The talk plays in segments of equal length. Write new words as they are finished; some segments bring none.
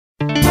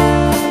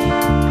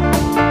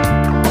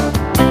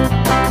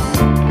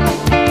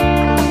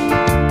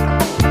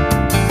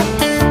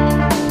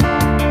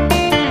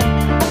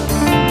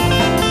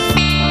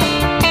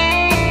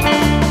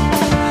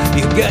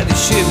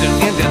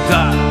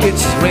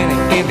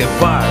raining in the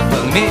bar,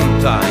 but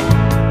meantime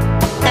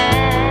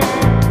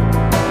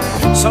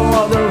some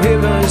other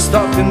river is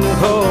stopping to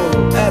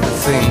hold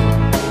everything.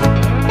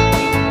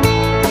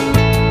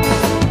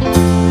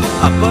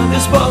 A band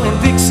is bowling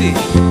Dixie,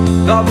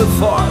 double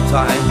four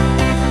time.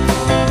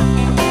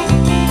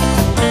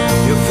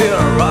 You feel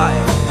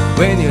alright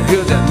when you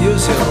hear the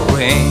music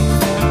ring.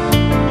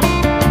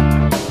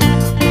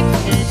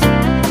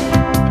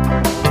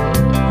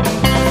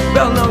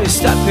 Well, now you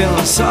step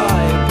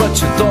inside, but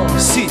you don't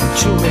see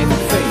too many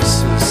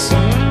faces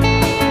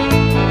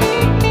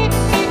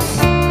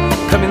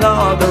coming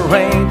out of the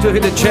rain to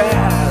hear the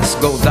jazz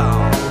go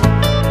down.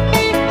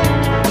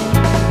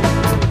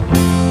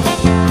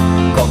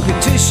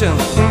 Competition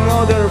in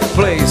other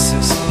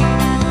places,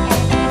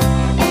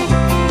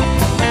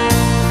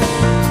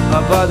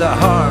 but the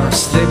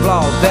hearts, they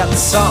blow that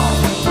sound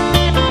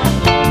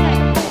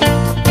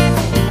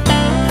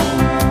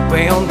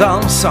way on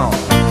down sound,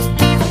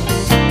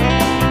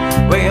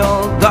 way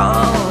on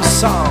down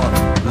sound,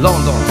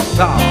 London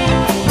town.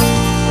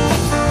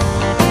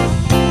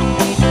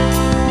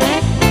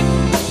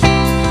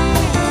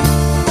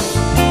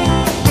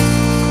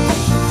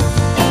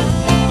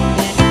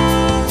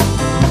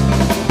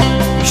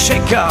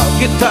 Shake out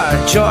guitar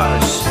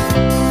George,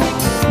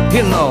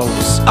 he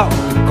knows all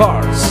the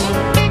chords.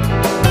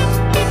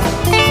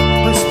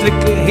 But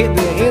strictly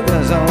he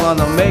doesn't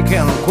wanna make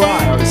him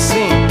cry or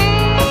sing.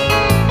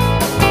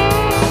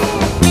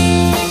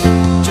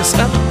 Just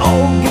an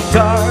old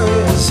guitar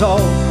is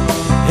all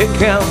he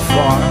can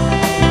afford,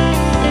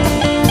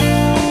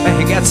 and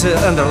he gets it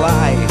under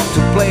light to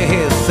play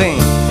his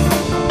thing.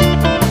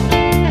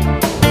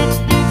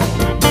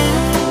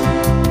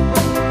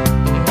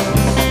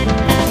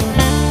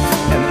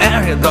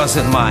 He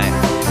doesn't mind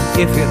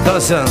if he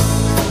doesn't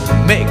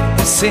make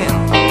the scene.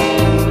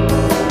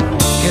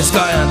 He's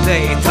got a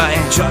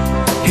daytime job,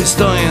 he's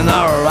doing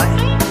alright.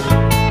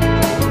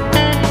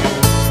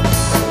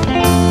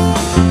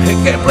 He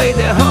can play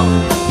the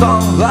home,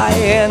 don't like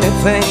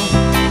anything,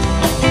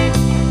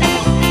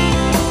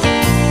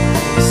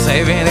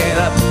 saving it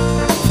up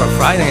for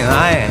Friday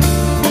night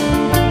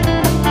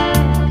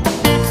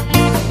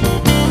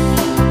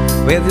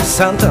with the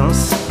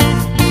Sultans,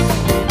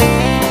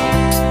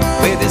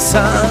 with the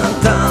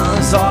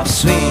Sultans of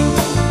Swing.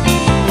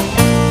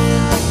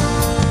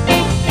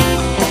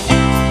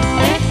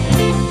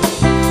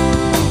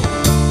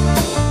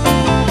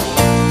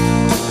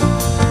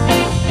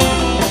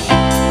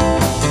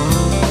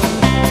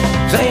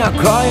 They are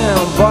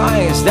crying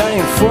boys,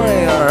 they're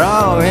fooling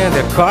around in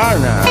the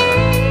corner,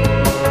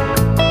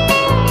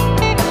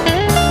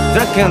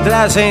 drinking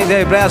dressing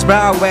the brass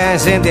brown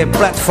bands in the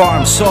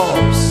platform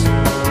souls.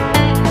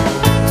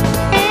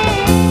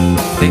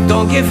 They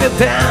don't give a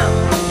damn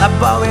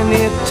about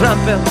any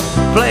trumpet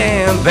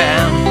playing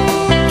band.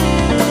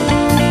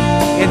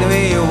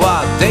 Anyway,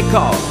 what they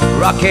call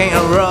rock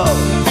and roll.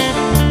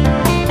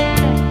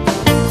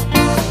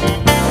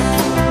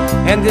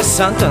 And the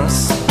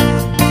Sultans,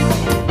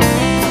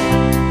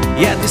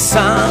 yeah, the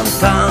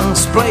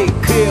Sultans play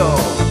Creole.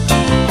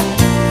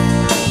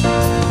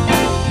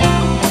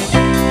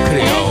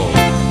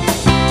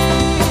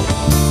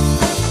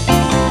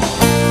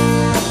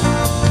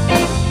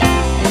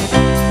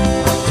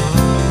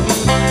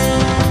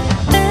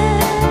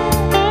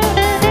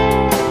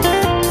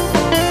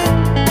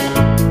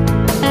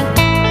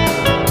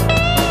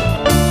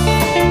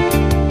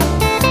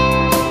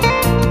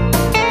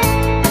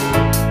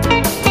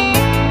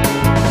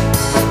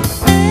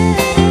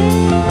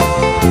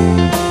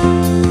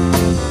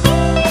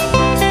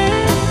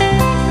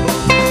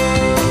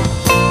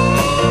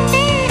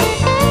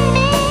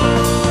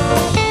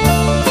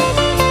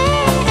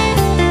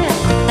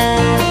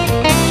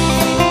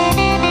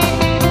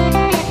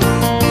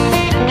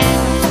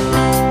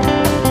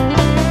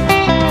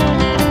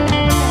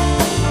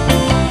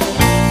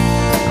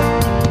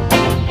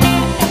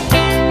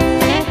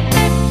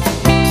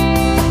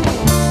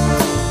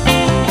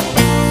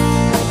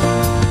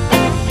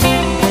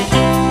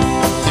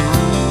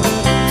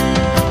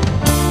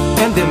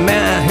 The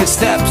man, he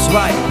steps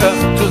right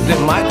up to the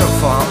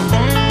microphone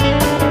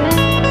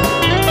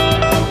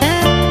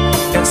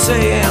and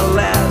saying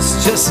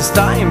less, just as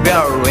time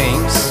bell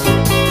rings.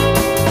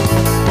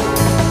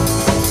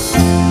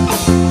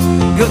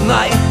 Good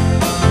night,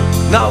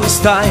 now it's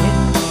time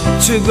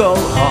to go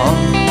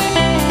home.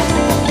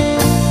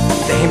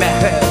 They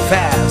met her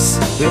fast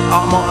with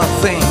one more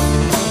thing.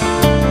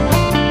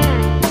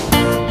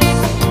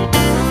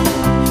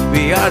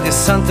 We are the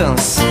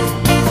Sultans,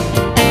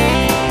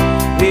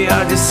 we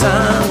are the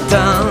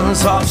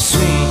Sultans of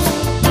Swing.